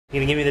You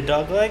gonna give me the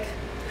dog leg?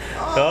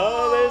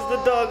 Oh, there's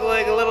the dog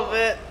leg a little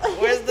bit.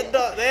 Where's the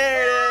dog?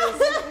 There it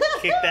is.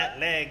 Kick that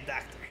leg,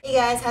 doctor. Hey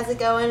guys, how's it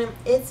going?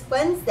 It's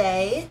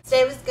Wednesday.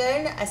 Today was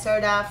good. I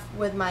started off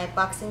with my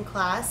boxing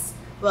class.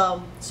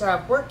 Well,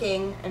 started off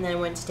working and then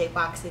went to take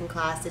boxing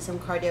class, did some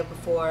cardio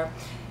before,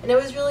 and it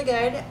was really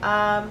good.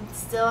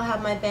 Still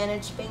have my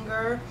bandaged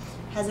finger.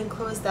 Hasn't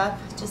closed up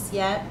just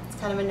yet.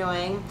 It's kind of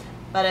annoying,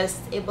 but I was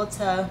able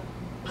to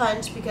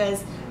punch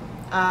because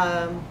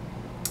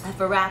I have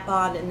a wrap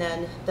on and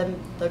then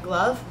the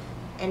glove,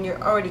 and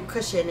you're already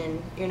cushioned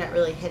and you're not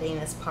really hitting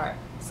this part.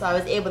 So I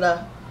was able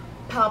to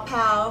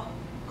pow,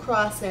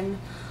 cross and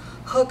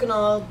hook and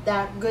all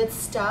that good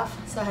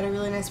stuff. So I had a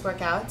really nice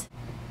workout.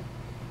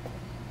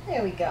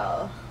 There we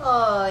go.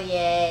 Oh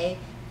yay.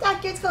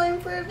 Doctor's going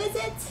for a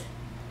visit.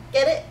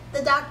 Get it?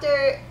 The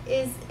doctor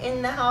is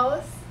in the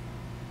house.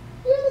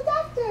 You're the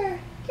doctor.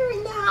 You're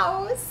in the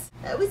house.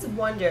 I always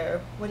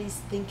wonder what he's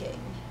thinking.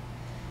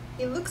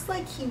 He looks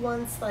like he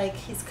wants,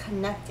 he's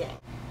connecting.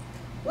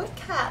 What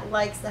cat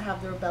likes to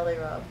have their belly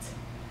rubbed?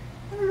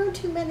 I don't know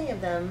too many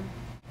of them.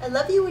 I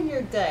love you when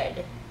you're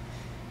good.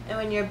 And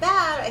when you're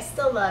bad, I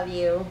still love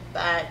you,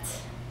 but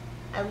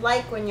I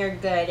like when you're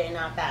good and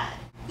not bad.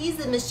 He's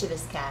the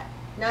mischievous cat,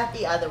 not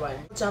the other one.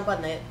 He'll jump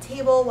on the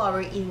table while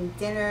we're eating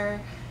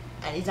dinner,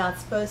 and he's not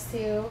supposed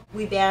to.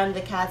 We banned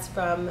the cats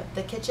from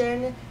the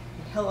kitchen, and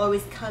he'll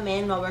always come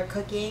in while we're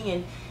cooking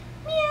and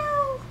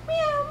meow,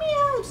 meow,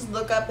 meow, just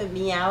look up and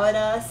meow at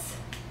us.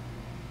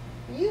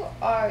 You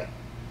are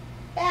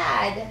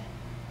bad.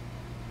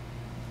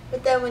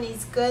 But then when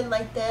he's good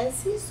like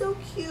this, he's so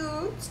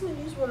cute. And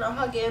you just want to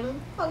hug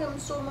him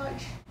so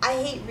much. I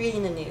hate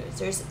reading the news.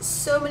 There's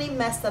so many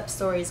messed up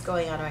stories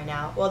going on right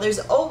now. Well, there's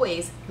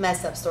always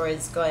messed up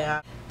stories going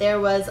on. There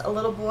was a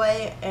little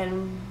boy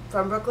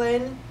from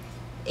Brooklyn,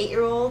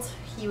 8-year-old.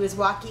 He was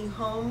walking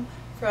home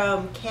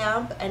from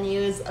camp and he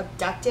was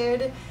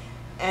abducted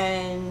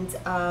and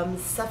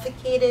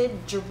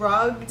suffocated,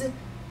 drugged,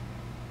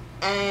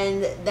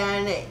 and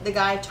then the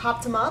guy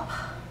chopped him up.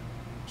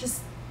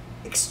 Just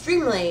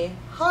extremely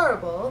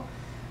horrible.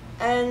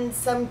 And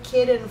some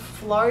kid in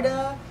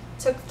Florida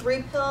took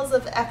 3 pills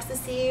of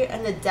ecstasy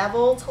and the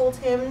devil told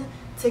him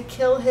to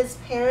kill his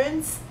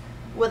parents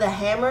with a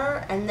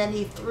hammer, and then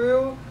he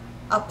threw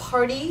a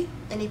party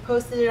and he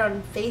posted it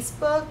on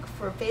Facebook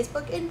for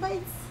Facebook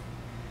invites,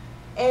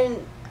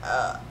 and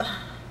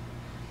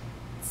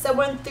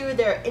someone threw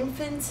their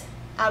infant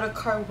out a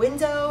car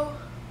window.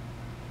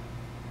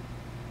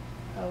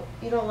 Oh,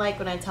 you don't like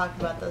when I talk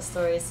about those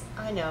stories.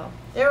 I know.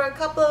 There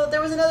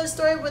was another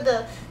story with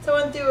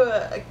someone threw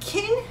a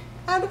kid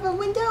out of a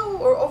window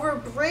or over a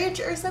bridge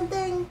or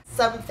something.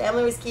 Some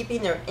family was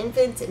keeping their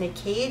infant in a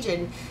cage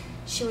and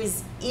she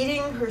was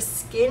eating her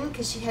skin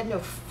because she had no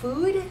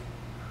food.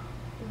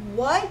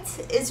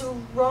 What is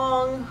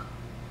wrong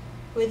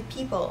with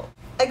people?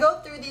 I go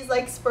through these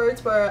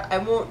spurts where I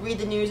won't read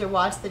the news or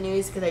watch the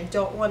news because I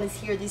don't want to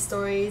hear these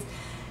stories,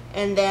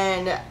 and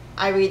then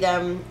I read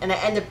them and I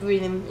end up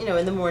reading them,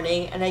 in the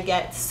morning, and I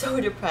get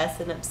so depressed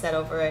and upset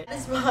over it. That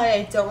is why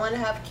I don't want to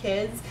have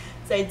kids,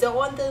 because I don't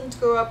want them to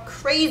grow up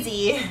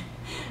crazy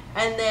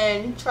and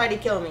then try to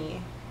kill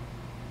me.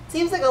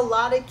 Seems like a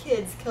lot of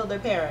kids kill their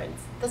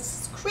parents.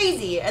 That's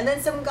crazy. And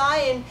then some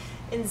guy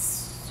in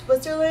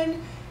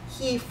Switzerland,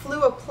 he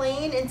flew a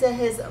plane into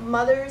his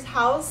mother's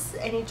house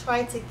and he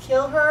tried to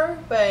kill her,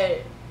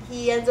 but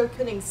he ends up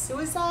committing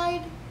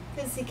suicide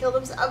because he killed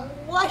himself.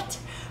 What?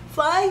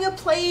 Flying a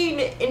plane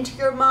into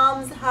your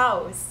mom's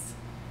house?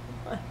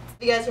 What? Have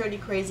you guys heard any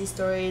crazy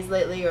stories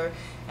lately, or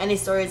any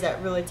stories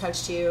that really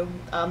touched you?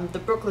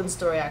 The Brooklyn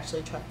story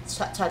actually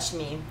touched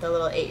me. The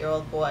little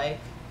 8-year-old boy.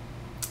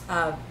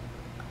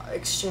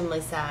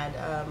 Extremely sad.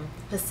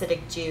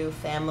 Hasidic Jew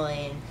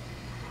family. And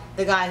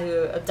the guy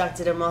who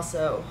abducted him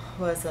also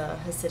was a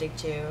Hasidic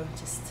Jew.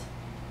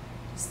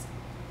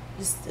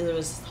 It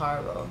was just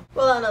horrible.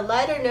 Well, on a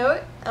lighter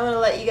note, I want to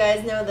let you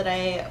guys know that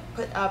I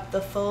put up the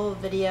full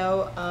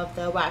video of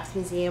the Wax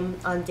Museum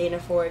on Dana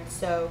Ford,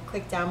 so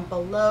click down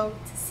below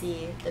to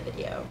see the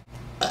video.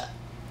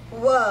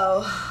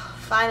 Whoa,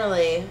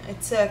 finally,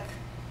 it took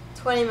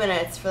 20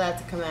 minutes for that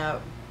to come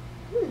out.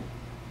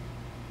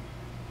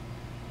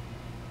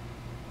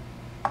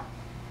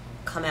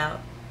 Come out.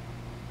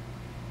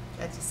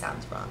 That just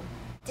sounds wrong.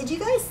 Did you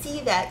guys see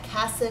that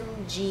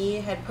Kasim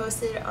G had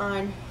posted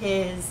on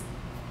his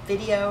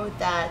video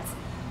that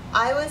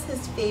I was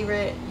his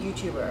favorite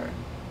YouTuber,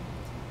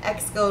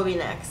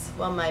 GoboSpeaks,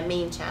 well, my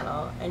main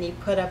channel, and he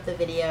put up the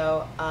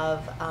video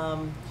of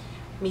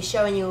me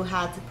showing you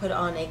how to put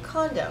on a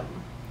condom.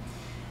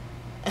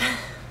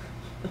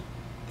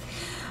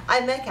 I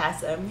met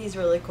Kasim, he's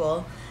really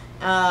cool.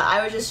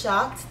 I was just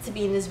shocked to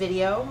be in this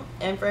video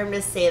and for him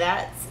to say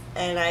that,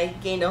 and I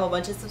gained a whole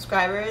bunch of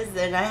subscribers,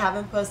 and I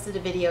haven't posted a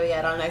video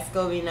yet on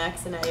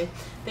GoboSpeaks, and I've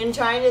been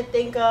trying to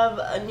think of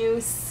a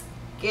new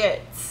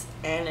skit,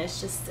 and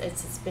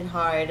it's been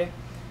hard.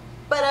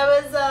 But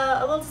I was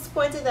a little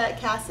disappointed that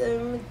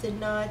Kasim did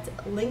not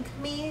link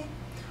me,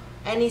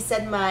 and he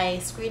said my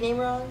screen name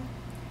wrong,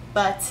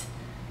 but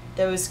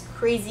those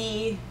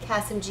crazy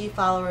CasMG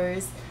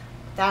followers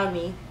found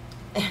me.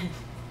 And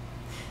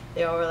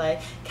they all were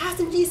like,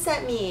 CasMG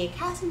sent me,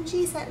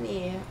 CasMG sent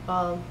me.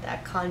 Well,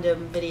 that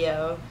condom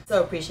video.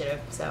 So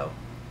appreciative. So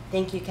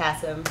thank you,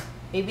 Casm.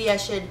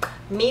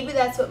 Maybe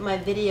that's what my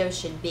video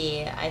should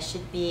be. I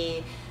should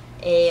be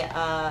a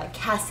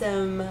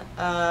Casm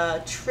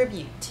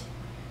tribute.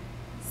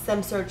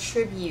 Some sort of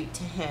tribute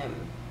to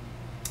him.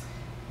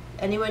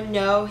 Anyone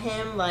know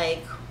him?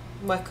 Like,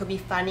 what could be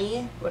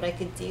funny? What I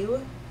could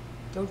do?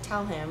 Don't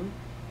tell him.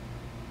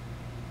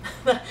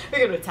 We're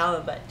gonna tell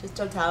him, but just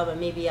don't tell him. And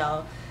maybe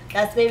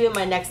that's maybe what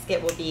my next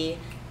skit will be,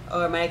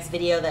 or my next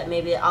video that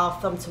maybe I'll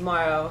film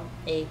tomorrow.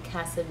 A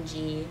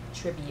CasMG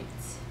tribute.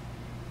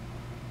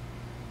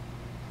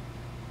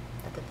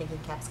 Let the thinking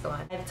caps go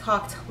on. I've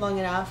talked long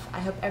enough. I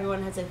hope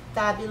everyone has a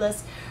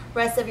fabulous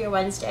rest of your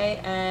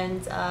Wednesday,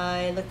 and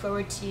I look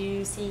forward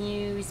to seeing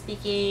you,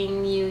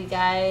 speaking you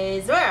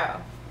guys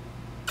tomorrow.